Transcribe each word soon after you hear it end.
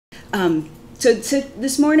So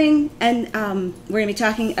this morning, and we're going to be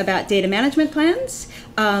talking about data management plans.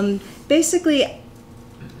 Basically,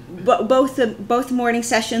 both morning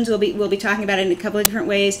sessions we'll be talking about it in a couple of different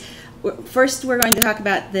ways. First, we're going to talk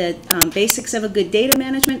about the basics of a good data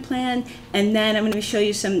management plan, and then I'm going to show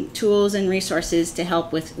you some tools and resources to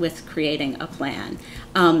help with creating a plan.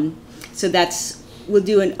 So we'll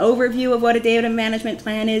do an overview of what a data management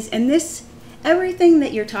plan is, and everything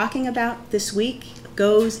that you're talking about this week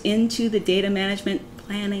goes into the data management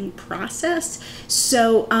planning process.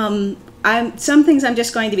 So some things I'm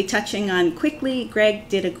just going to be touching on quickly. Greg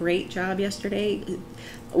did a great job yesterday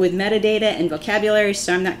with metadata and vocabulary,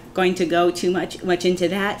 so I'm not going to go too much into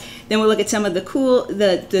that. Then we'll look at some of the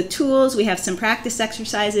the tools. We have some practice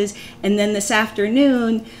exercises, and then this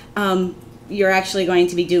afternoon you're actually going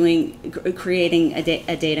to be creating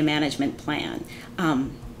a data management plan.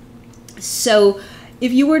 So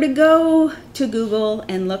if you were to go to Google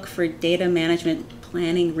and look for data management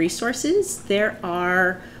planning resources, there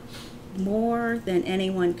are more than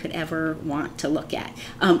anyone could ever want to look at.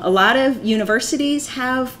 A lot of universities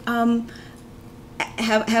have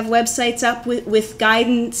websites up with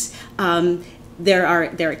guidance. There are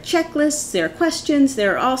checklists, there are questions,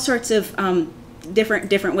 there are all sorts of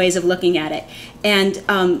different ways of looking at it. And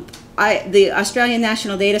the Australian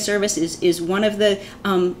National Data Service is one of the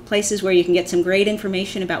places where you can get some great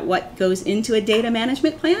information about what goes into a data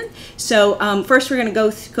management plan. So first we're going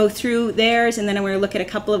to go through theirs, and then I'm going to look at a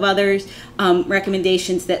couple of others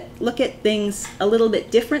recommendations that look at things a little bit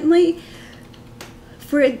differently.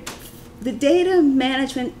 For the data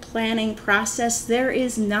management planning process, there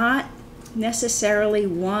is not necessarily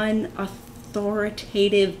one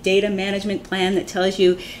authoritative data management plan that tells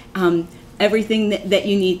you everything that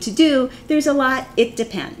you need to do. There's a lot, it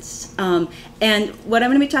depends. And what I'm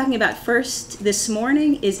going to be talking about first this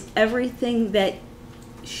morning is everything that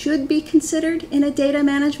should be considered in a data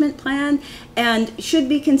management plan and should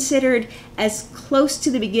be considered as close to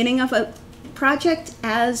the beginning of a project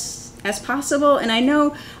as possible. And I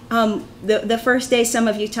know the first day some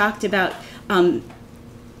of you talked about how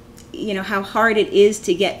hard it is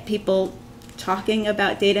to get people talking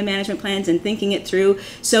about data management plans and thinking it through.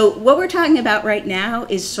 So what we're talking about right now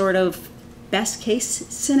is sort of best case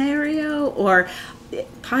scenario or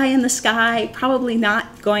pie in the sky, probably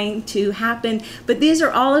not going to happen. But these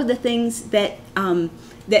are all of the things that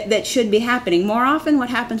that should be happening. More often what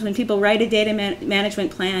happens when people write a data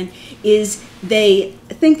management plan is they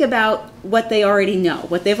think about what they already know,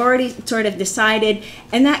 what they've already sort of decided,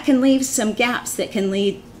 and that can leave some gaps that can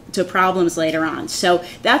lead to problems later on. So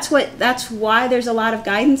that's why there's a lot of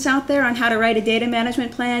guidance out there on how to write a data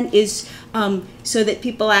management plan, is so that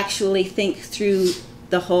people actually think through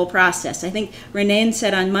the whole process. I think Renan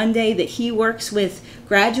said on Monday that he works with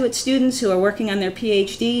graduate students who are working on their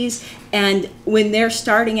PhDs, and when they're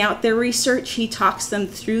starting out their research, he talks them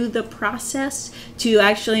through the process to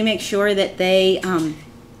actually make sure that they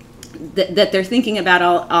that they're thinking about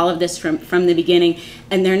all of this from the beginning,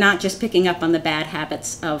 and they're not just picking up on the bad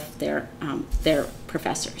habits of their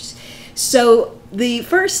professors. So the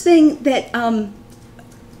first thing that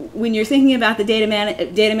when you're thinking about the data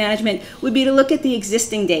management would be to look at the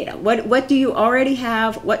existing data. What do you already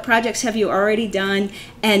have? What projects have you already done?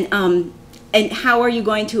 And how are you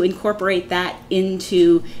going to incorporate that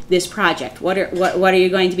into this project? What are you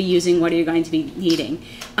going to be using? What are you going to be needing?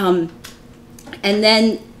 And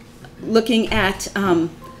then looking at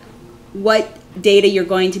what data you're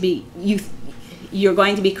going to be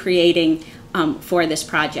creating for this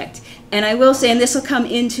project. And I will say, and this will come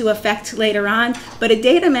into effect later on, but a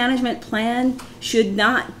data management plan should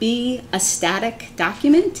not be a static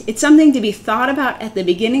document. It's something to be thought about at the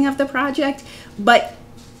beginning of the project, but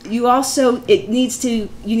you need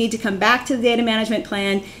to come back to the data management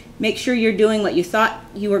plan, make sure you're doing what you thought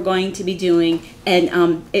you were going to be doing,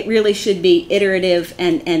 and it really should be iterative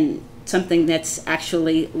and something that's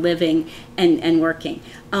actually living and working.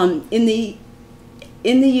 In the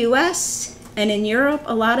US and in Europe,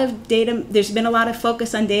 there's been a lot of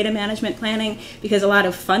focus on data management planning because a lot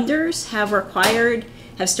of funders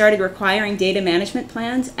have started requiring data management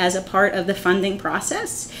plans as a part of the funding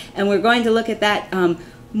process. And we're going to look at that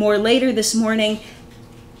more later this morning.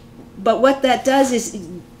 But what that does is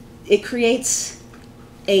it creates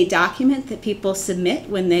a document that people submit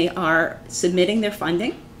when they are submitting their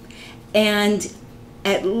funding. And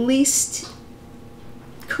at least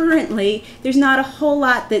currently, there's not a whole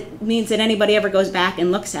lot that means that anybody ever goes back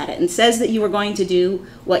and looks at it and says that you were going to do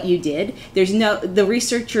what you did. The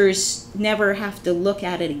researchers never have to look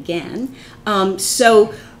at it again.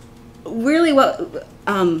 So really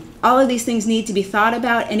all of these things need to be thought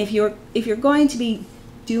about, and if you're going to be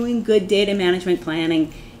doing good data management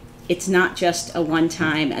planning, it's not just a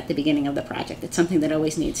one-time at the beginning of the project. It's something that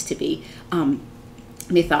always needs to be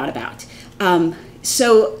thought about.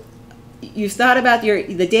 So you've thought about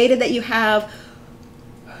the data that you have,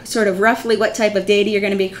 sort of roughly what type of data you're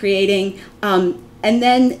going to be creating, and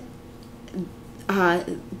then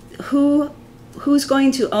who's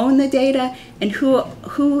going to own the data and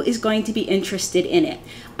who is going to be interested in it.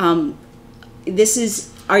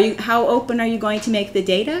 How open are you going to make the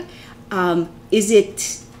data? Is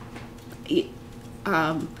it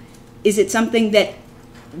something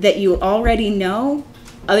that you already know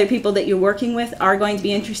other people that you're working with are going to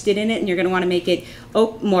be interested in it, and you're going to want to make it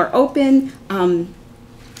more open?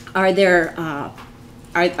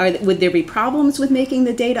 Would there be problems with making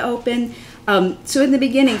the data open? So in the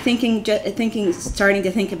beginning, starting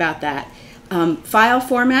to think about that. File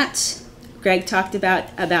formats, Greg talked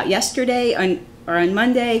about yesterday or on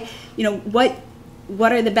Monday.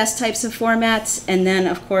 What are the best types of formats, and then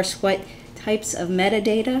of course what types of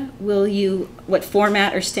metadata what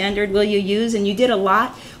format or standard will you use? And you did a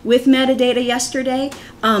lot with metadata yesterday.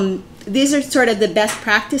 These are sort of the best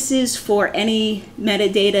practices for any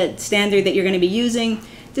metadata standard that you're going to be using,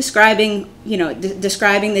 describing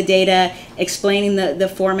the data, explaining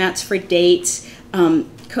the formats for dates,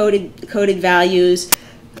 coded values,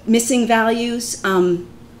 missing values.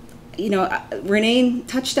 Renee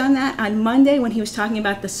touched on that on Monday when he was talking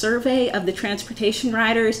about the survey of the transportation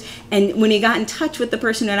riders, and when he got in touch with the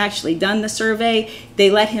person who had actually done the survey, they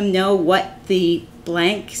let him know what the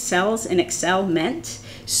blank cells in Excel meant.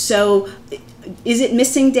 So is it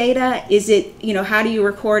missing data? Is it, how do you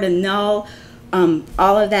record a null?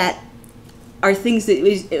 All of that are things that,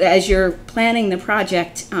 as you're planning the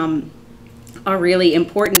project, are really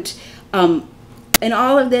important. And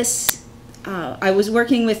all of this, I was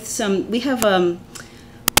working with we have, on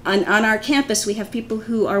our campus, we have people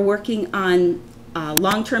who are working on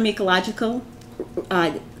long-term ecological,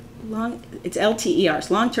 it's LTERs,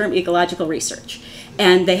 long-term ecological research.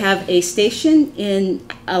 And they have a station in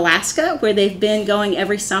Alaska where they've been going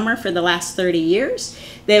every summer for the last 30 years.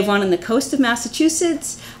 They have one on the coast of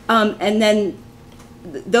Massachusetts, and then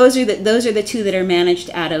those are the two that are managed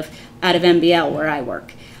out of MBL where I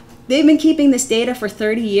work. They've been keeping this data for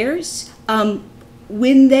 30 years.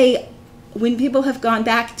 When people have gone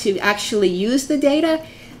back to actually use the data,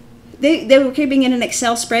 they were keeping it in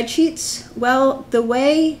Excel spreadsheets. Well, the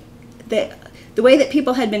way that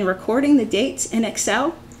people had been recording the dates in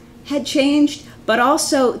Excel had changed, but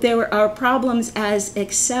also there are problems as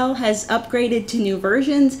Excel has upgraded to new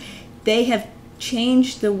versions. They have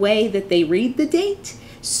changed the way that they read the date.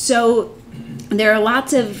 So there are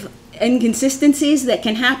lots of inconsistencies that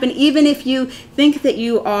can happen, even if you think that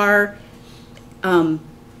you are,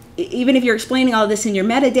 even if you're explaining all this in your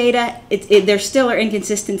metadata, there still are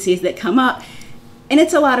inconsistencies that come up. And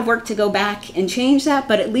it's a lot of work to go back and change that,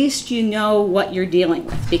 but at least you know what you're dealing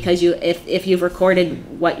with, because if you've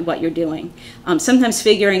recorded what you're doing. Sometimes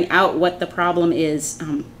figuring out what the problem is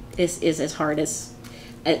as hard as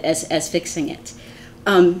fixing it.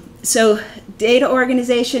 So data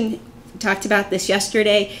organization, talked about this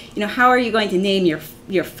yesterday. How are you going to name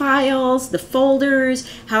your files, the folders?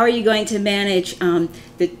 How are you going to manage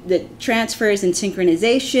the transfers and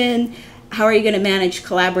synchronization? How are you going to manage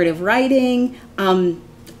collaborative writing? How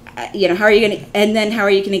are you going to, and then how are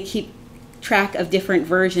you going to keep track of different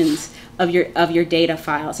versions of your data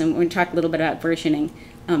files? And we're going to talk a little bit about versioning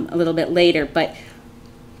a little bit later. But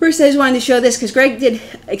first, I just wanted to show this because Greg did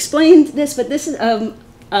explain this, but this is a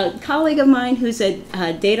colleague of mine who's a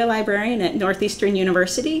data librarian at Northeastern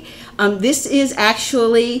University. This is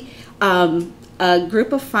actually a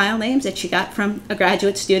group of file names that she got from a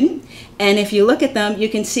graduate student. And if you look at them, you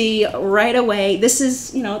can see right away, this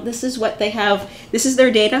is what they have. This is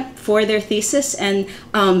their data for their thesis. And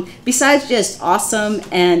besides just awesome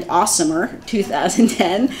and awesomer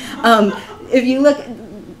 2010, if you look,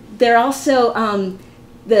 they're also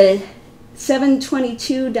the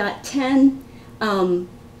 722.10.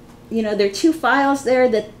 There are two files there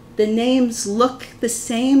that the names look the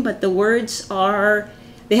same, but the words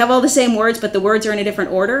they have all the same words, but the words are in a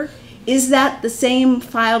different order. Is that the same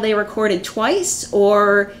file they recorded twice,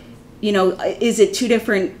 or, is it two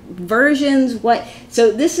different versions? So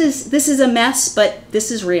this is a mess, but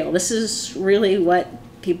this is real. This is really what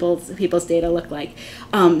people's data look like.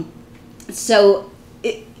 So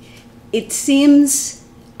it seems,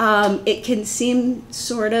 it can seem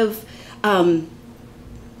sort of,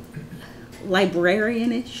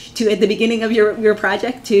 librarian-ish at the beginning of your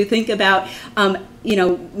project to think about,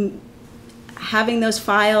 having those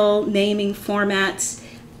file naming formats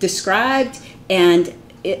described and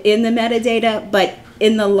in the metadata, but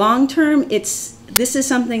in the long term, this is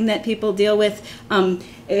something that people deal with. If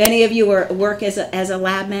any of you work as a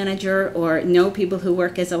lab manager or know people who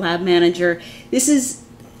work as a lab manager, this is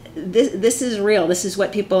real. This is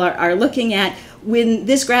what people are looking at. When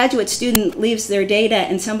this graduate student leaves their data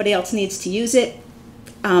and somebody else needs to use it,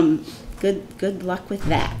 good luck with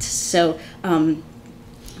that. So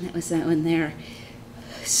that was that one there.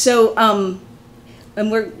 So and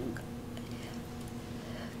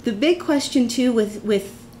the big question too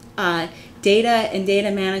with data and data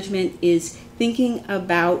management is thinking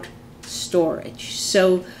about storage.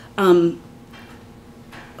 So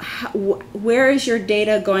where is your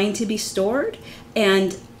data going to be stored,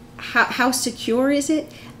 and how secure is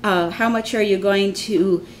it? How much are you going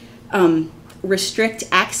to restrict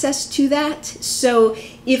access to that? So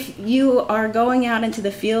if you are going out into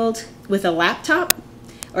the field with a laptop,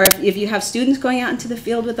 or if you have students going out into the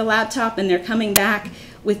field with a laptop and they're coming back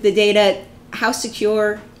with the data, how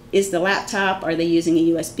secure is the laptop? Are they using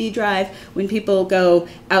a USB drive? When people go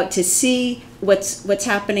out to see what's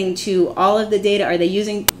happening to all of the data, are they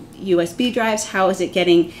using USB drives? How is it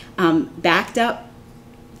getting backed up?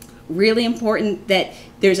 Really important that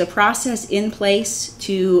there's a process in place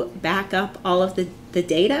to back up all of the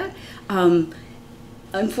data.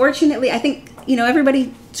 Unfortunately, I think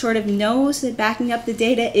everybody sort of knows that backing up the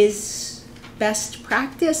data is best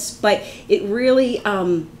practice, but it really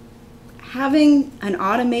having an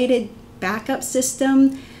automated backup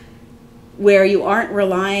system where you aren't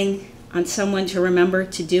relying on someone to remember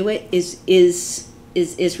to do it is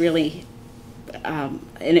really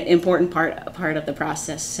an important part of the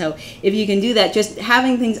process. So if you can do that, just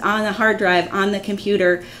having things on the hard drive, on the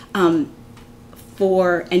computer, and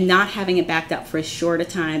not having it backed up for as short a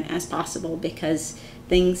time as possible, because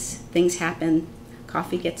things happen,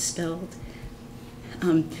 coffee gets spilled.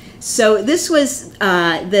 So this was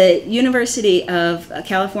the University of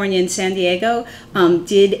California in San Diego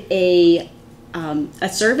did a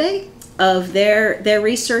survey of their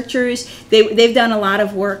researchers. They've done a lot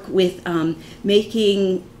of work with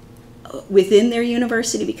making within their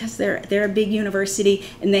university, because they're a big university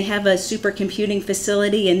and they have a supercomputing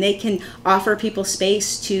facility, and they can offer people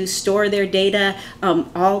space to store their data,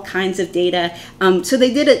 all kinds of data. So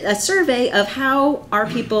they did a survey of how are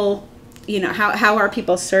people, how are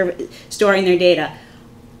people storing their data.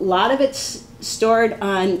 A lot of it's stored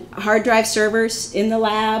on hard drive servers in the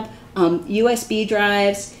lab, USB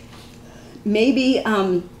drives, maybe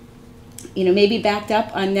maybe backed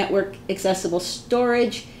up on network accessible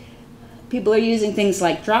storage. People are using things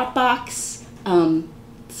like Dropbox.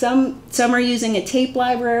 Some are using a tape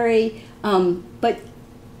library, but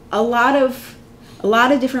a lot of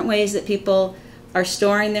different ways that people are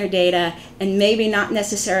storing their data, and maybe not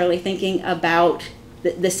necessarily thinking about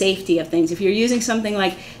the safety of things. If you're using something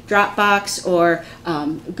like Dropbox or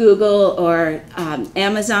Google or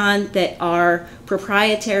Amazon that are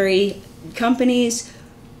proprietary companies,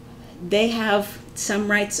 they have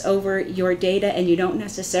some rights over your data, and you don't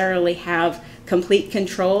necessarily have complete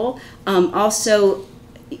control. Also,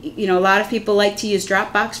 a lot of people like to use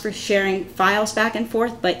Dropbox for sharing files back and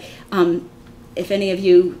forth, but if any of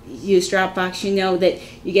you use Dropbox, you know that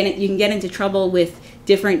you can get into trouble with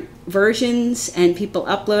different versions and people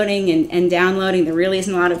uploading and downloading. There really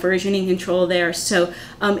isn't a lot of versioning control there. So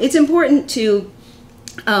it's important to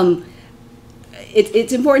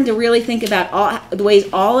it's important to really think about all the ways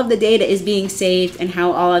all of the data is being saved and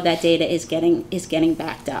how all of that data is getting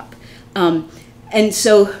backed up. And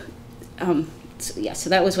so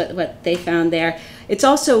that was what they found there.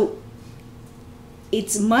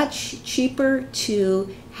 It's much cheaper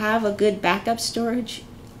to have a good backup storage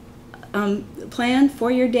plan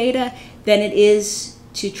for your data than it is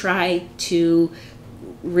to try to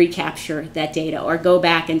recapture that data or go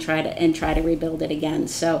back and try to rebuild it again.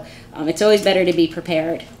 So it's always better to be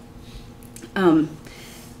prepared. So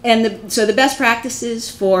the best practices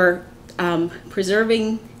for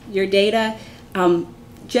preserving your data,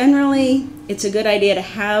 generally it's a good idea to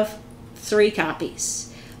have 3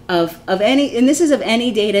 copies of any, and this is of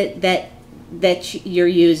any data that you're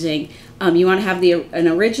using. You want to have an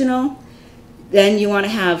original, then you want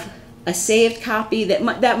to have a saved copy that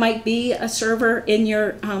might be a server in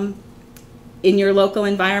your local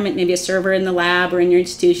environment, maybe a server in the lab or in your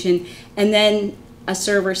institution, and then a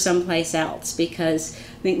server someplace else, because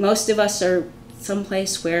I think most of us are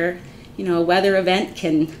someplace where a weather event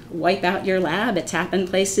can wipe out your lab. It's happened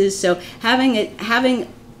places, so having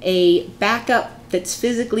a backup that's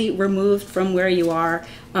physically removed from where you are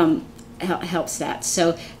helps that.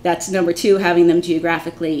 So that's number 2, having them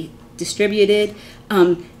geographically distributed.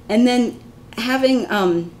 And then having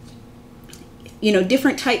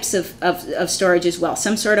different types of storage as well.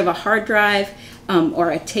 Some sort of a hard drive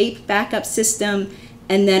or a tape backup system,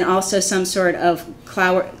 and then also some sort of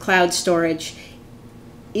cloud storage,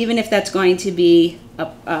 even if that's going to be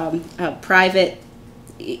a private,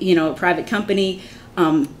 a private company,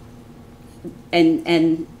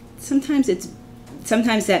 and sometimes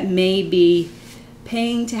that may be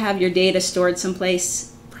paying to have your data stored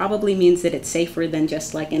someplace. Probably means that it's safer than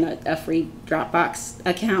just like in a free Dropbox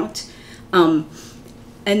account. And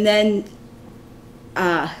then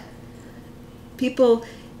people,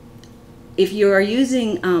 if you are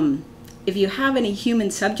using, if you have any human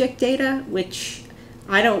subject data, which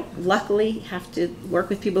I don't luckily have to work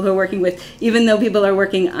with people who are working with, even though people are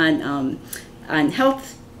working on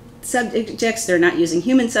health subjects, they're not using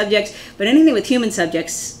human subjects, but anything with human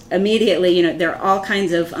subjects, immediately, there are all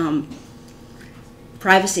kinds of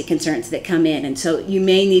privacy concerns that come in, and so you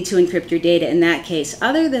may need to encrypt your data in that case.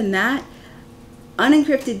 Other than that,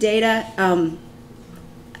 unencrypted data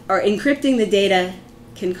or encrypting the data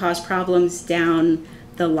can cause problems down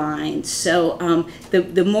the line. So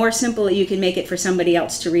the more simple you can make it for somebody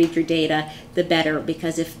else to read your data, the better,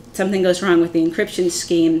 because if something goes wrong with the encryption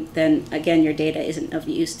scheme, then again your data isn't of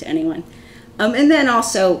use to anyone. And then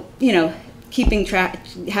also, keeping track,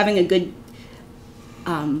 having a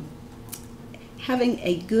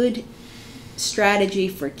good strategy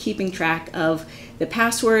for keeping track of the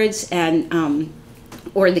passwords and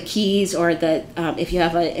or the keys, or the if you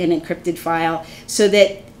have an encrypted file, so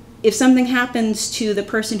that if something happens to the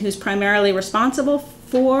person who's primarily responsible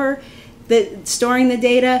for storing the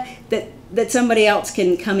data, that somebody else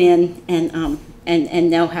can come in and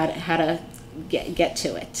know how to get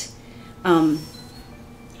to it.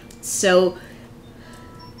 So,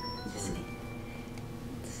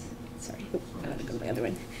 sorry, I gotta go to the other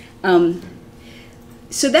one.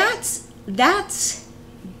 So that's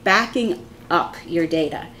backing up your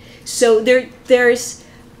data. So there's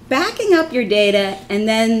backing up your data, and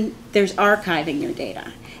then there's archiving your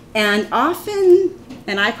data. And often,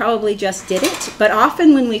 and I probably just did it, but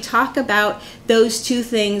often when we talk about those two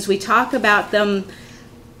things, we talk about them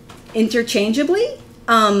interchangeably.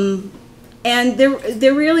 And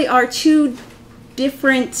there really are two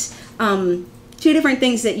different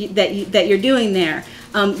things that you're doing there.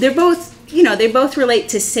 They're both, they both relate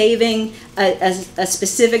to saving a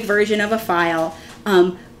specific version of a file.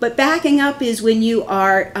 But backing up is when you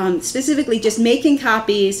are specifically just making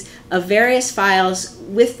copies of various files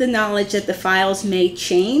with the knowledge that the files may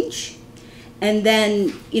change. And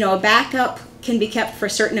then, a backup can be kept for a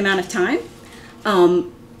certain amount of time.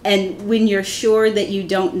 And when you're sure that you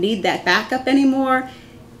don't need that backup anymore,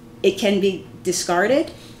 it can be discarded.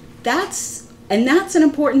 That's an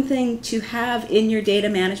important thing to have in your data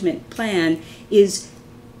management plan, is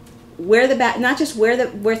where not just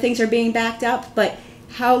where things are being backed up, but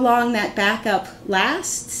how long that backup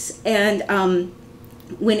lasts, and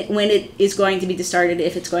when it is going to be discarded,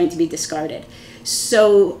 if it's going to be discarded.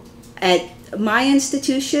 So at my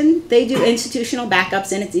institution, they do institutional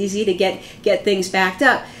backups, and it's easy to get things backed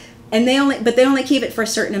up, and they only keep it for a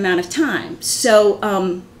certain amount of time.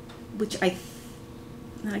 So which I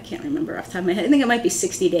can't remember off the top of my head. I think it might be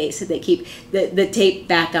 60 days that they keep the tape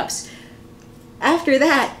backups. After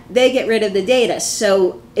that, they get rid of the data.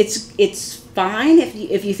 So it's fine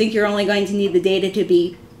if you think you're only going to need the data to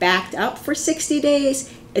be backed up for 60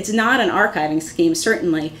 days. It's not an archiving scheme,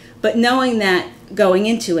 certainly, but knowing that going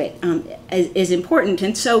into it is important.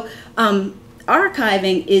 And so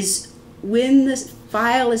archiving is when the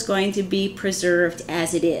file is going to be preserved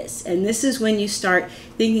as it is. And this is when you start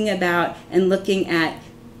thinking about and looking at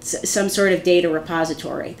some sort of data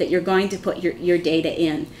repository that you're going to put your data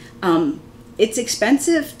in. It's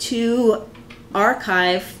expensive to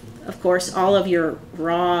archive, of course, all of your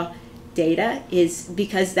raw data, is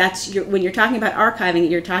because when you're talking about archiving,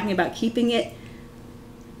 you're talking about keeping it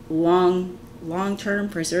long-term,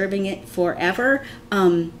 preserving it forever.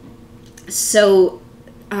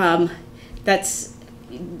 That's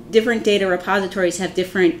different data repositories have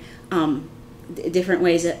different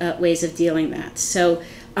ways of dealing that. So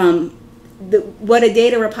what a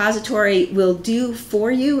data repository will do for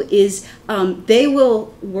you is they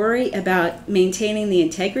will worry about maintaining the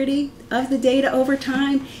integrity of the data over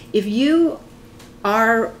time. If you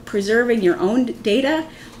are preserving your own data,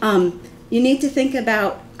 you need to think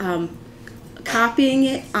about copying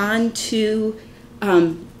it onto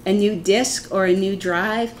a new disk or a new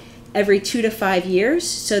drive every 2 to 5 years,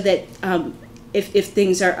 so that if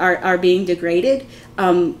things are being degraded.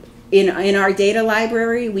 In our data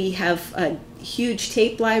library, we have a huge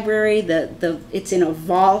tape library. It's in a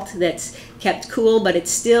vault that's kept cool, but it's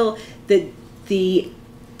still the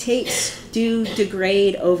tapes do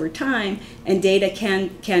degrade over time, and data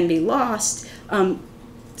can be lost.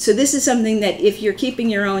 So this is something that if you're keeping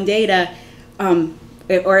your own data,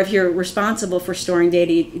 or if you're responsible for storing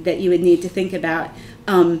data, that you would need to think about.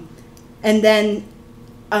 And then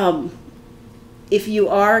if you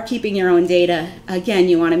are keeping your own data, again,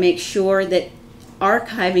 you want to make sure that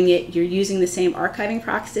archiving it, you're using the same archiving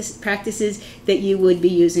practices that you would be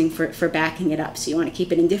using for backing it up. So you want to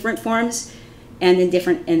keep it in different forms and in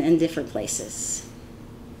different places.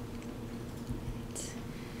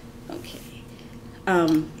 Okay.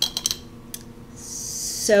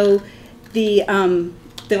 So the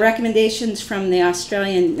recommendations from the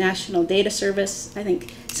Australian National Data Service, I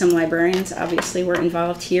think some librarians obviously were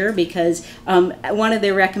involved here, because one of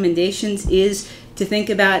their recommendations is to think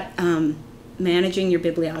about managing your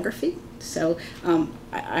bibliography. So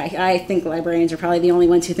I think librarians are probably the only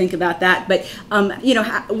ones who think about that. But you know,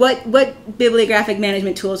 what bibliographic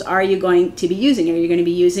management tools are you going to be using? Are you going to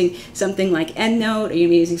be using something like EndNote? Are you going to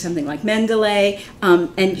be using something like Mendeley?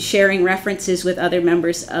 And sharing references with other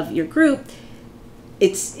members of your group.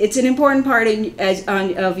 It's an important part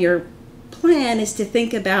of your plan is to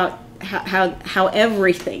think about how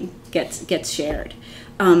everything gets shared,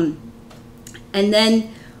 and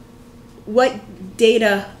then what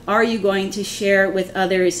data are you going to share with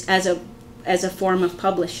others as a form of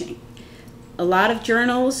publishing? A lot of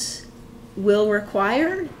journals will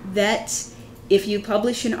require that if you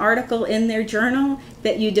publish an article in their journal,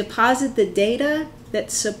 that you deposit the data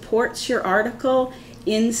that supports your article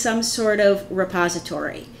in some sort of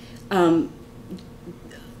repository.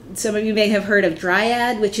 Some of you may have heard of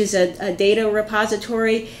Dryad, which is a data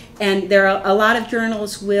repository, and there are a lot of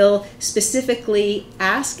journals will specifically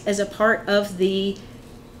ask as a part of the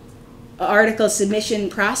article submission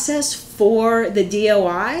process for the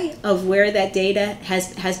DOI of where that data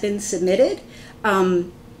has been submitted.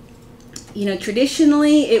 You know,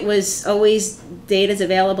 traditionally it was always data's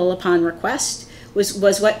available upon request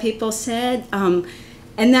was what people said,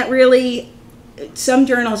 and that really, some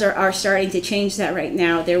journals are starting to change that right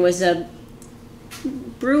now. There was a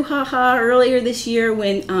brouhaha earlier this year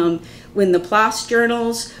when the PLOS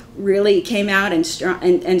journals really came out and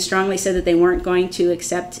strongly said that they weren't going to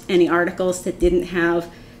accept any articles that didn't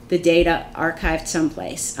have the data archived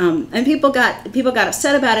someplace. And people got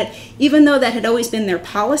upset about it, even though that had always been their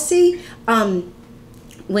policy. When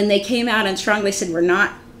they came out and strongly said, we're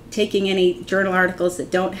not taking any journal articles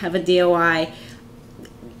that don't have a DOI,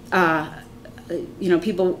 you know,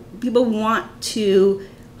 people want to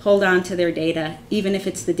hold on to their data, even if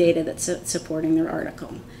it's the data that's supporting their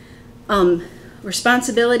article.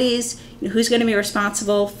 Responsibilities, you know, who's going to be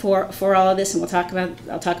responsible for all of this, and I'll talk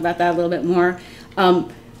about that a little bit more.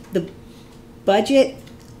 The budget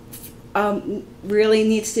really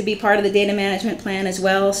needs to be part of the data management plan as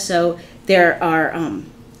well. So there are,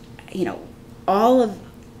 you know, all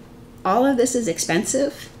of this is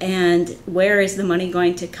expensive, and where is the money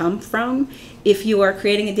going to come from? If you are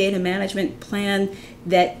creating a data management plan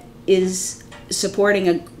that is supporting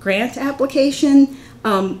a grant application,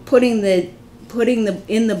 putting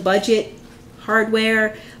in the budget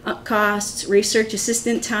hardware costs, research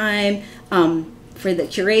assistant time, for the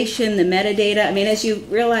curation, the metadata. I mean, as you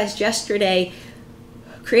realized yesterday,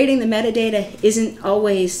 creating the metadata isn't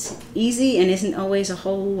always easy and isn't always a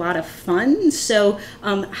whole lot of fun. So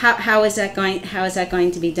how is that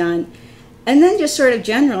going to be done? And then just sort of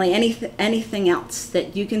generally anything else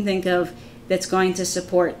that you can think of that's going to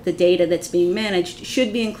support the data that's being managed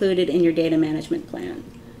should be included in your data management plan.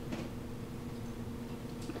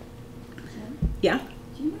 Yeah?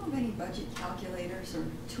 Do you know of any budget calculators or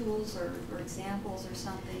tools or examples or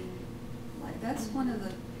something? Like, that's one of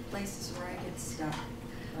the places where I get stuck.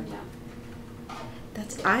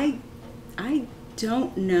 I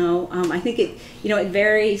don't know. I think it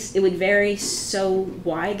varies. It would vary so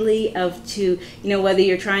widely whether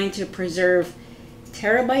you're trying to preserve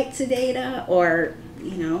terabytes of data or,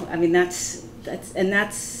 I mean,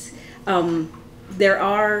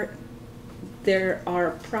 there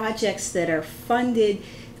are projects that are funded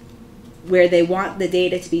where they want the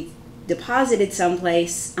data to be deposited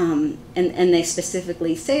someplace, and they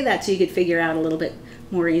specifically say that so you could figure out a little bit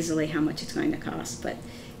more easily how much it's going to cost. But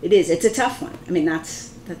it's a tough one. I mean,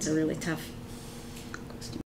 that's a really tough